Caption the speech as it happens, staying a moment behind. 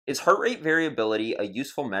Is heart rate variability a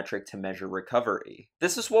useful metric to measure recovery?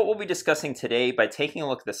 This is what we'll be discussing today by taking a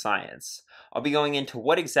look at the science. I'll be going into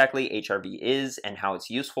what exactly HRV is and how it's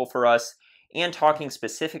useful for us, and talking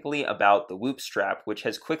specifically about the Whoop strap, which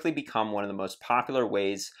has quickly become one of the most popular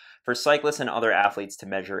ways for cyclists and other athletes to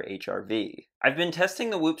measure HRV. I've been testing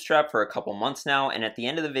the Whoop strap for a couple months now, and at the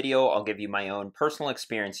end of the video, I'll give you my own personal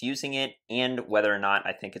experience using it and whether or not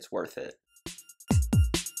I think it's worth it.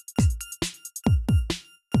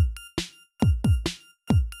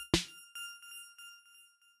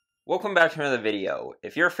 Welcome back to another video.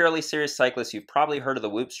 If you're a fairly serious cyclist, you've probably heard of the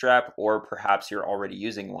Whoop strap, or perhaps you're already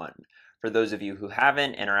using one. For those of you who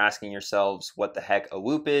haven't and are asking yourselves what the heck a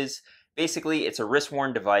Whoop is, basically it's a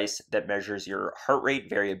wrist-worn device that measures your heart rate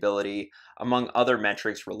variability, among other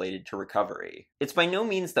metrics related to recovery. It's by no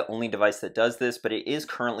means the only device that does this, but it is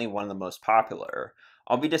currently one of the most popular.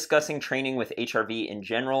 I'll be discussing training with HRV in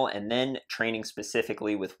general and then training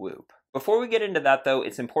specifically with Whoop. Before we get into that though,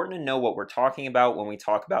 it's important to know what we're talking about when we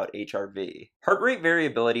talk about HRV. Heart rate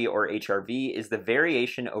variability, or HRV, is the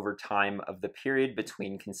variation over time of the period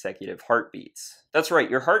between consecutive heartbeats. That's right,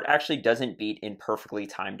 your heart actually doesn't beat in perfectly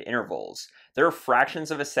timed intervals. There are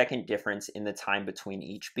fractions of a second difference in the time between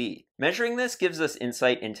each beat. Measuring this gives us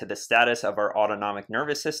insight into the status of our autonomic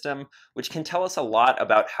nervous system, which can tell us a lot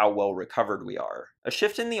about how well recovered we are. A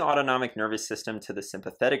shift in the autonomic nervous system to the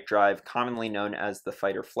sympathetic drive, commonly known as the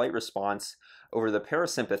fight or flight response, over the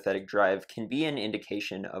parasympathetic drive can be an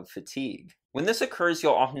indication of fatigue. When this occurs,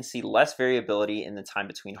 you'll often see less variability in the time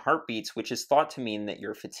between heartbeats, which is thought to mean that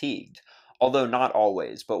you're fatigued. Although not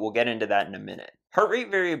always, but we'll get into that in a minute. Heart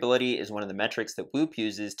rate variability is one of the metrics that Whoop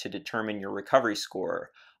uses to determine your recovery score,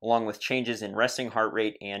 along with changes in resting heart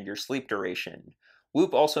rate and your sleep duration.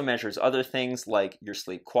 Whoop also measures other things like your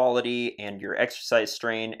sleep quality and your exercise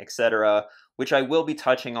strain, etc., which I will be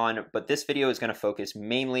touching on, but this video is going to focus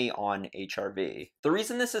mainly on HRV. The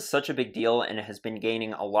reason this is such a big deal and has been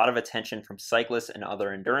gaining a lot of attention from cyclists and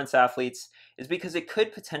other endurance athletes is because it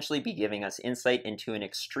could potentially be giving us insight into an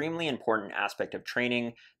extremely important aspect of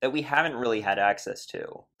training that we haven't really had access to.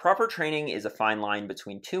 Proper training is a fine line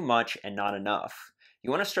between too much and not enough. You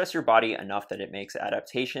want to stress your body enough that it makes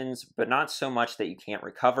adaptations, but not so much that you can't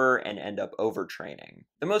recover and end up overtraining.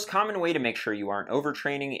 The most common way to make sure you aren't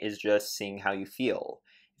overtraining is just seeing how you feel.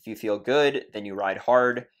 If you feel good, then you ride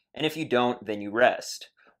hard, and if you don't, then you rest.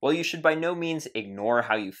 While you should by no means ignore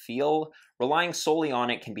how you feel, relying solely on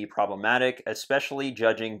it can be problematic, especially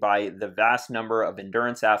judging by the vast number of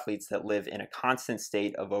endurance athletes that live in a constant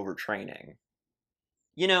state of overtraining.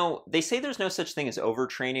 You know, they say there's no such thing as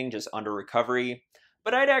overtraining, just under recovery.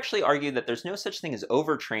 But I'd actually argue that there's no such thing as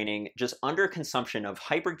overtraining, just underconsumption of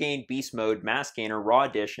hypergain, beast mode, mass gainer, raw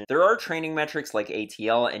addition. There are training metrics like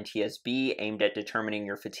ATL and TSB aimed at determining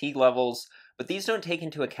your fatigue levels, but these don't take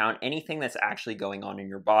into account anything that's actually going on in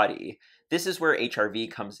your body. This is where HRV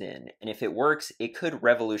comes in, and if it works, it could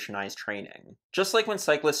revolutionize training. Just like when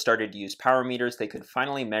cyclists started to use power meters, they could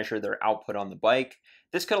finally measure their output on the bike.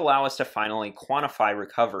 This could allow us to finally quantify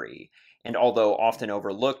recovery. And although often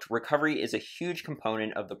overlooked, recovery is a huge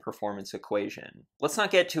component of the performance equation. Let's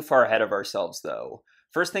not get too far ahead of ourselves though.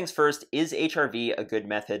 First things first, is HRV a good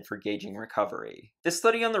method for gauging recovery? This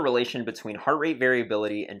study on the relation between heart rate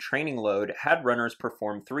variability and training load had runners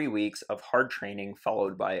perform 3 weeks of hard training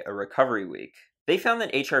followed by a recovery week. They found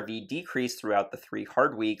that HRV decreased throughout the 3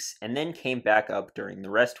 hard weeks and then came back up during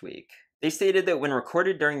the rest week. They stated that when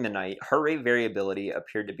recorded during the night, heart rate variability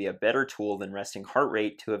appeared to be a better tool than resting heart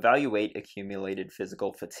rate to evaluate accumulated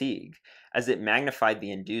physical fatigue, as it magnified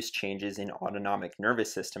the induced changes in autonomic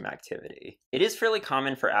nervous system activity. It is fairly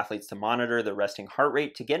common for athletes to monitor the resting heart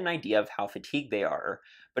rate to get an idea of how fatigued they are,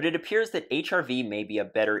 but it appears that HRV may be a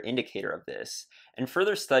better indicator of this, and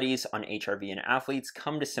further studies on HRV in athletes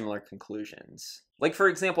come to similar conclusions. Like for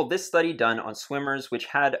example, this study done on swimmers which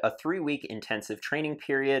had a 3-week intensive training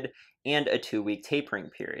period and a 2-week tapering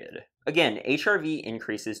period. Again, HRV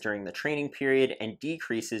increases during the training period and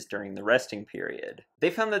decreases during the resting period. They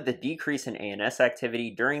found that the decrease in ANS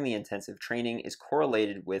activity during the intensive training is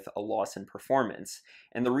correlated with a loss in performance,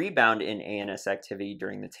 and the rebound in ANS activity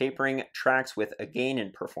during the tapering tracks with a gain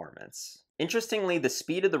in performance. Interestingly, the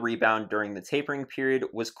speed of the rebound during the tapering period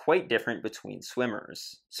was quite different between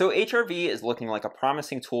swimmers. So HRV is looking like a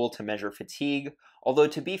promising tool to measure fatigue, although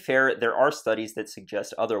to be fair, there are studies that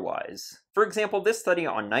suggest otherwise. For example, this study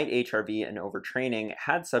on night HRV and overtraining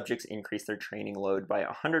had subjects increase their training load by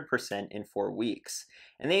 100% in 4 weeks,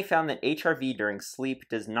 and they found that HRV during sleep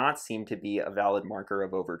does not seem to be a valid marker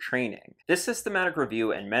of overtraining. This systematic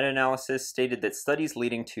review and meta-analysis stated that studies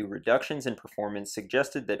leading to reductions in performance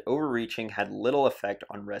suggested that overreaching had little effect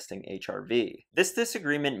on resting HRV. This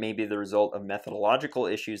disagreement may be the result of methodological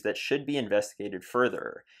issues that should be investigated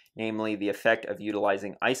further, namely the effect of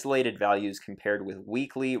utilizing isolated values compared with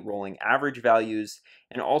weekly rolling average values,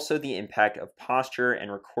 and also the impact of posture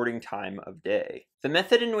and recording time of day. The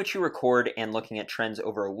method in which you record and looking at trends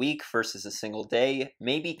over a week versus a single day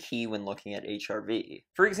may be key when looking at HRV.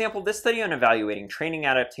 For example, this study on evaluating training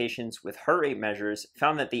adaptations with heart rate measures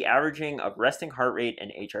found that the averaging of resting heart rate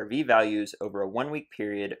and HRV values over a 1-week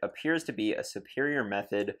period appears to be a superior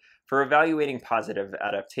method for evaluating positive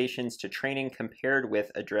adaptations to training compared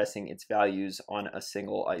with addressing its values on a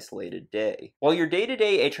single isolated day. While your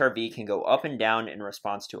day-to-day HRV can go up and down in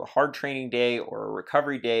response to a hard training day or a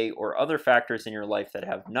recovery day or other factors in your life that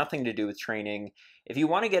have nothing to do with training, if you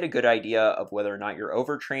want to get a good idea of whether or not you're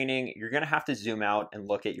overtraining, you're going to have to zoom out and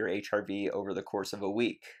look at your HRV over the course of a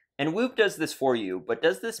week. And Whoop does this for you, but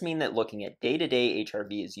does this mean that looking at day-to-day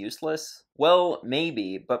HRV is useless? Well,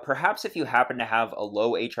 maybe, but perhaps if you happen to have a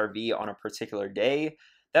low HRV on a particular day,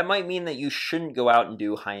 that might mean that you shouldn't go out and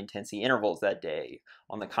do high-intensity intervals that day.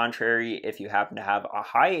 On the contrary, if you happen to have a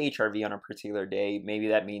high HRV on a particular day, maybe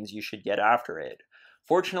that means you should get after it.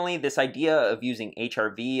 Fortunately, this idea of using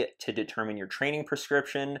HRV to determine your training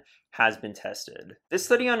prescription has been tested. This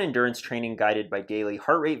study on endurance training guided by daily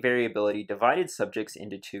heart rate variability divided subjects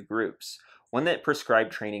into 2 groups, one that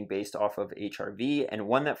prescribed training based off of HRV and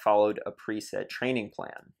one that followed a preset training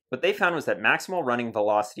plan. What they found was that maximal running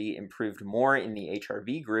velocity improved more in the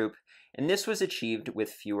HRV group, and this was achieved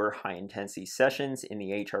with fewer high-intensity sessions in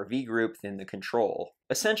the HRV group than the control.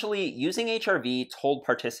 Essentially, using HRV told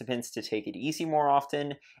participants to take it easy more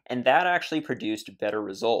often, and that actually produced better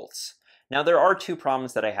results. Now, there are 2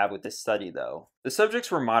 problems that I have with this study, though. The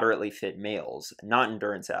subjects were moderately fit males, not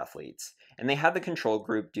endurance athletes, and they had the control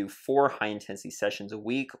group do 4 high-intensity sessions a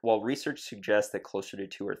week, while research suggests that closer to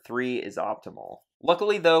 2 or 3 is optimal.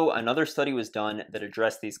 Luckily, though, another study was done that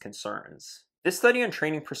addressed these concerns. This study on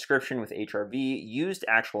training prescription with HRV used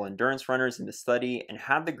actual endurance runners in the study and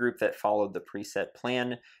had the group that followed the preset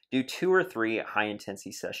plan do 2 or 3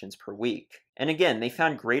 high-intensity sessions per week. And again, they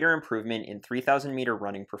found greater improvement in 3,000-meter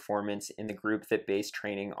running performance in the group that based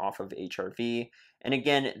training off of HRV, and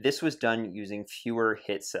again, this was done using fewer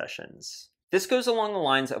HIIT sessions. This goes along the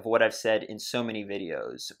lines of what I've said in so many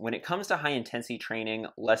videos. When it comes to high-intensity training,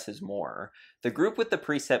 less is more. The group with the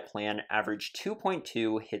preset plan averaged 2.2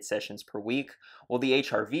 HIIT sessions per week, while the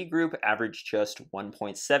HRV group averaged just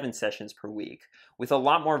 1.7 sessions per week, with a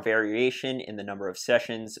lot more variation in the number of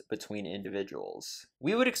sessions between individuals.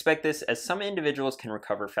 We would expect this as some individuals can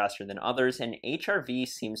recover faster than others, and HRV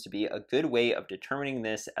seems to be a good way of determining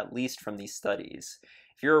this, at least from these studies.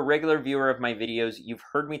 If you're a regular viewer of my videos, you've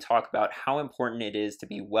heard me talk about how important it is to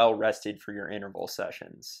be well rested for your interval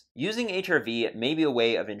sessions. Using HRV may be a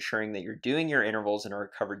way of ensuring that you're doing your intervals in a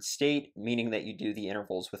recovered state, meaning that you do the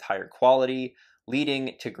intervals with higher quality,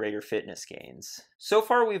 leading to greater fitness gains. So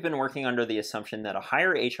far, we've been working under the assumption that a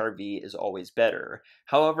higher HRV is always better.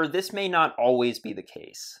 However, this may not always be the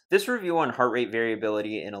case. This review on heart rate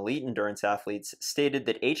variability in elite endurance athletes stated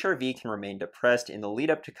that HRV can remain depressed in the lead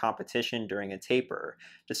up to competition during a taper,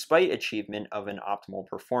 despite achievement of an optimal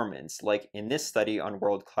performance, like in this study on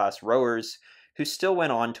world-class rowers, who still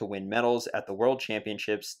went on to win medals at the World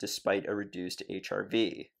Championships despite a reduced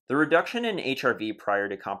HRV. The reduction in HRV prior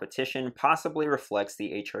to competition possibly reflects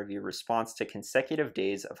the HRV response to consecutive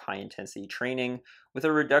days of high-intensity training, with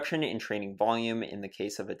a reduction in training volume in the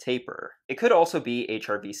case of a taper. It could also be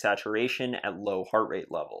HRV saturation at low heart rate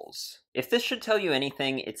levels. If this should tell you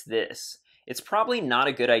anything, it's this. It's probably not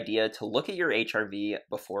a good idea to look at your HRV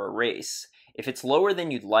before a race. If it's lower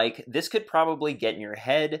than you'd like, this could probably get in your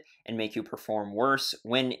head and make you perform worse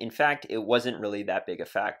when, in fact, it wasn't really that big a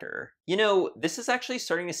factor. You know, this is actually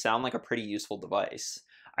starting to sound like a pretty useful device.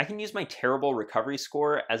 I can use my terrible recovery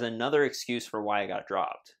score as another excuse for why I got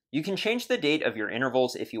dropped. You can change the date of your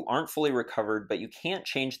intervals if you aren't fully recovered, but you can't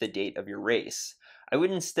change the date of your race. I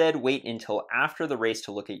would instead wait until after the race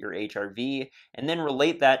to look at your HRV and then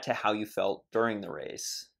relate that to how you felt during the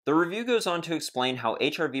race. The review goes on to explain how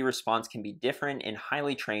HRV response can be different in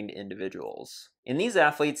highly trained individuals. In these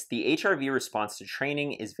athletes, the HRV response to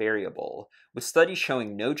training is variable, with studies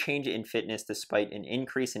showing no change in fitness despite an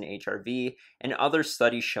increase in HRV, and other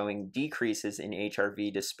studies showing decreases in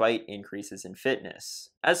HRV despite increases in fitness.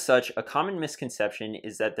 As such, a common misconception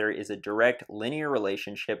is that there is a direct linear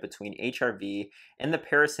relationship between HRV and the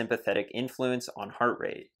parasympathetic influence on heart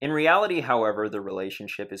rate. In reality, however, the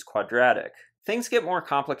relationship is quadratic. Things get more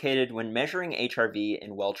complicated when measuring HRV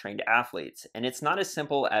in well-trained athletes, and it's not as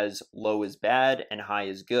simple as low is bad bad and high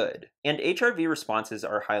is good. And HRV responses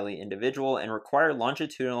are highly individual and require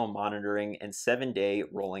longitudinal monitoring and 7-day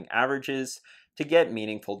rolling averages to get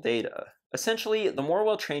meaningful data. Essentially, the more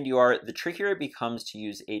well-trained you are, the trickier it becomes to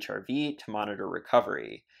use HRV to monitor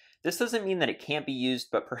recovery. This doesn't mean that it can't be used,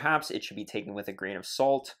 but perhaps it should be taken with a grain of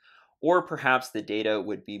salt, or perhaps the data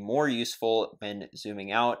would be more useful when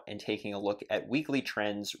zooming out and taking a look at weekly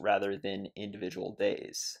trends rather than individual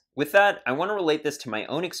days. With that, I want to relate this to my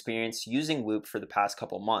own experience using Whoop for the past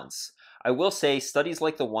couple months. I will say studies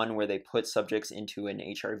like the one where they put subjects into an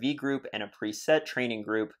HRV group and a preset training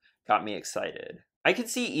group got me excited. I could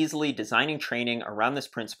see easily designing training around this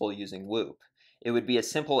principle using Whoop. It would be as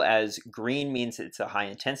simple as green means it's a high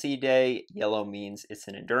intensity day, yellow means it's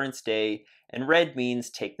an endurance day, and red means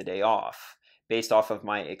take the day off. Based off of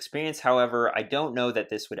my experience, however, I don't know that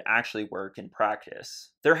this would actually work in practice.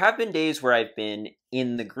 There have been days where I've been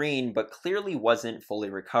in the green but clearly wasn't fully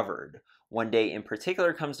recovered. One day in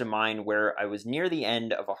particular comes to mind where I was near the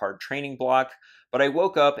end of a hard training block, but I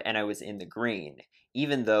woke up and I was in the green,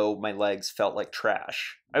 even though my legs felt like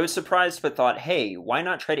trash. I was surprised but thought, hey, why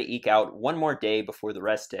not try to eke out one more day before the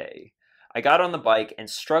rest day? I got on the bike and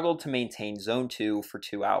struggled to maintain zone 2 for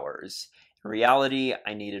 2 hours. In reality,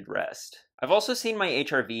 I needed rest. I've also seen my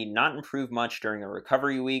HRV not improve much during a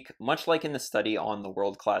recovery week, much like in the study on the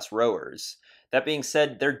world-class rowers. That being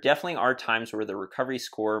said, there definitely are times where the recovery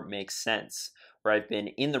score makes sense, where I've been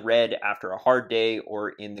in the red after a hard day or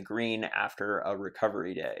in the green after a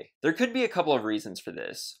recovery day. There could be a couple of reasons for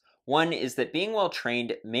this. One is that being well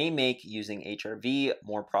trained may make using HRV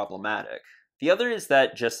more problematic. The other is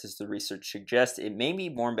that, just as the research suggests, it may be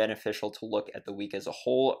more beneficial to look at the week as a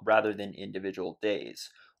whole rather than individual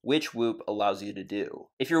days, which Whoop allows you to do.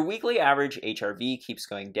 If your weekly average HRV keeps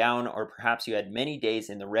going down, or perhaps you had many days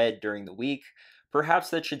in the red during the week,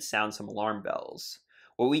 perhaps that should sound some alarm bells.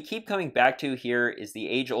 What we keep coming back to here is the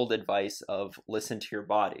age-old advice of listen to your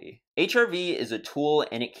body. HRV is a tool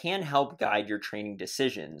and it can help guide your training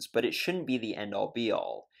decisions, but it shouldn't be the end-all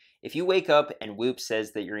be-all. If you wake up and Whoop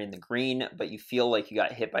says that you're in the green, but you feel like you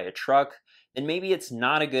got hit by a truck, then maybe it's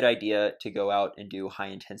not a good idea to go out and do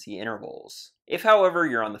high-intensity intervals. If, however,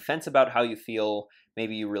 you're on the fence about how you feel,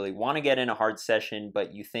 maybe you really want to get in a hard session,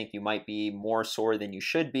 but you think you might be more sore than you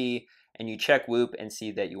should be, and you check Whoop and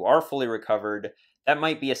see that you are fully recovered, that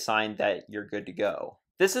might be a sign that you're good to go.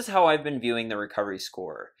 This is how I've been viewing the recovery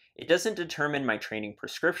score. It doesn't determine my training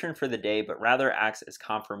prescription for the day, but rather acts as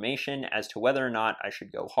confirmation as to whether or not I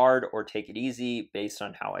should go hard or take it easy based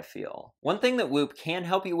on how I feel. One thing that Whoop can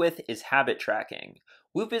help you with is habit tracking.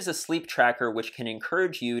 Whoop is a sleep tracker which can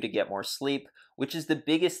encourage you to get more sleep, which is the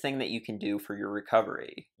biggest thing that you can do for your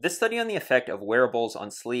recovery. This study on the effect of wearables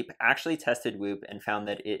on sleep actually tested Whoop and found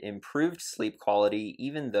that it improved sleep quality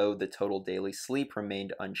even though the total daily sleep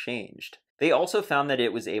remained unchanged. They also found that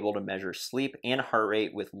it was able to measure sleep and heart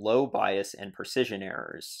rate with low bias and precision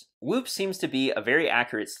errors. Whoop seems to be a very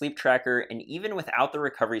accurate sleep tracker, and even without the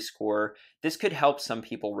recovery score, this could help some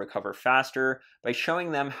people recover faster by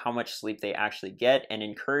showing them how much sleep they actually get and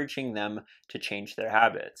encouraging them to change their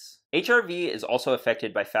habits. HRV is also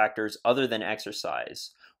affected by factors other than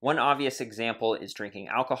exercise. One obvious example is drinking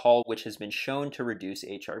alcohol, which has been shown to reduce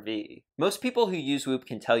HRV. Most people who use Whoop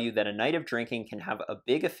can tell you that a night of drinking can have a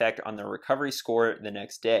big effect on their recovery score the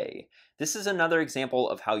next day. This is another example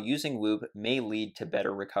of how using Whoop may lead to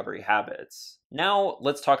better recovery habits. Now,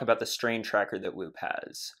 let's talk about the strain tracker that Whoop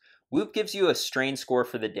has. Whoop gives you a strain score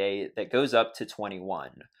for the day that goes up to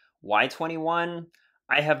 21. Why 21?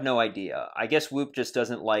 I have no idea. I guess Whoop just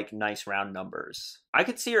doesn't like nice round numbers. I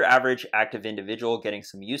could see your average active individual getting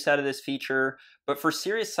some use out of this feature, but for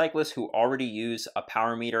serious cyclists who already use a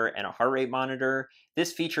power meter and a heart rate monitor,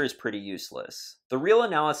 this feature is pretty useless. The real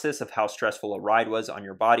analysis of how stressful a ride was on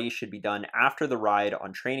your body should be done after the ride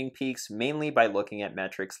on training peaks, mainly by looking at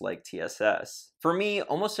metrics like TSS. For me,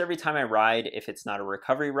 almost every time I ride, if it's not a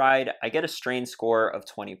recovery ride, I get a strain score of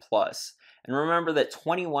 20 plus. And remember that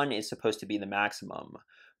 21 is supposed to be the maximum.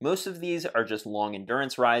 Most of these are just long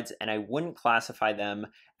endurance rides, and I wouldn't classify them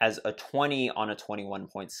as a 20 on a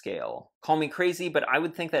 21-point scale. Call me crazy, but I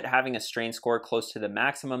would think that having a strain score close to the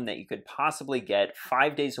maximum that you could possibly get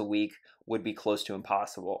 5 days a week would be close to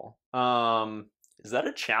impossible. Is that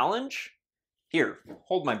a challenge? Here,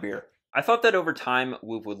 hold my beer. I thought that over time,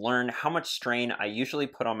 Whoop would learn how much strain I usually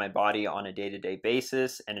put on my body on a day-to-day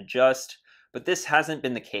basis and adjust, but this hasn't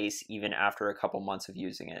been the case even after a couple months of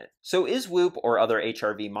using it. So is Whoop, or other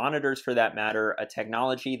HRV monitors for that matter, a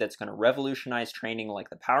technology that's going to revolutionize training like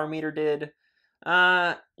the power meter did?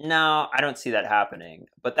 No, I don't see that happening,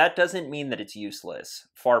 but that doesn't mean that it's useless.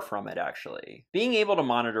 Far from it, actually. Being able to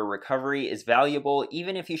monitor recovery is valuable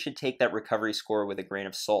even if you should take that recovery score with a grain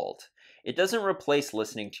of salt. It doesn't replace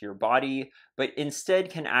listening to your body, but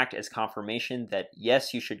instead can act as confirmation that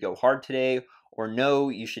yes, you should go hard today, or no,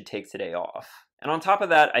 you should take today off. And on top of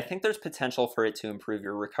that, I think there's potential for it to improve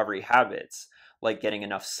your recovery habits, like getting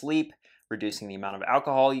enough sleep, reducing the amount of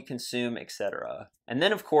alcohol you consume, etc. And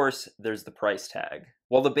then, of course, there's the price tag.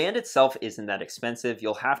 While the band itself isn't that expensive,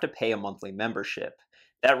 you'll have to pay a monthly membership.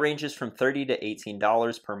 That ranges from $30 to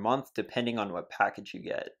 $18 per month, depending on what package you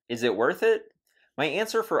get. Is it worth it? My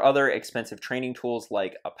answer for other expensive training tools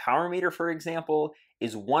like a power meter, for example,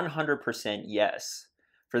 is 100% yes.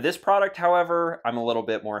 For this product, however, I'm a little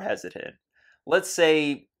bit more hesitant. Let's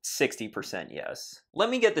say 60% yes. Let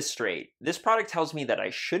me get this straight. This product tells me that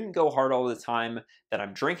I shouldn't go hard all the time, that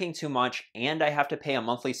I'm drinking too much, and I have to pay a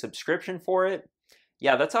monthly subscription for it?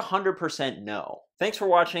 Yeah, that's 100% no. Thanks for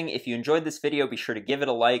watching. If you enjoyed this video, be sure to give it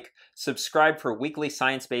a like, subscribe for weekly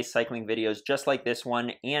science-based cycling videos just like this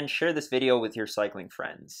one, and share this video with your cycling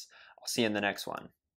friends. I'll see you in the next one.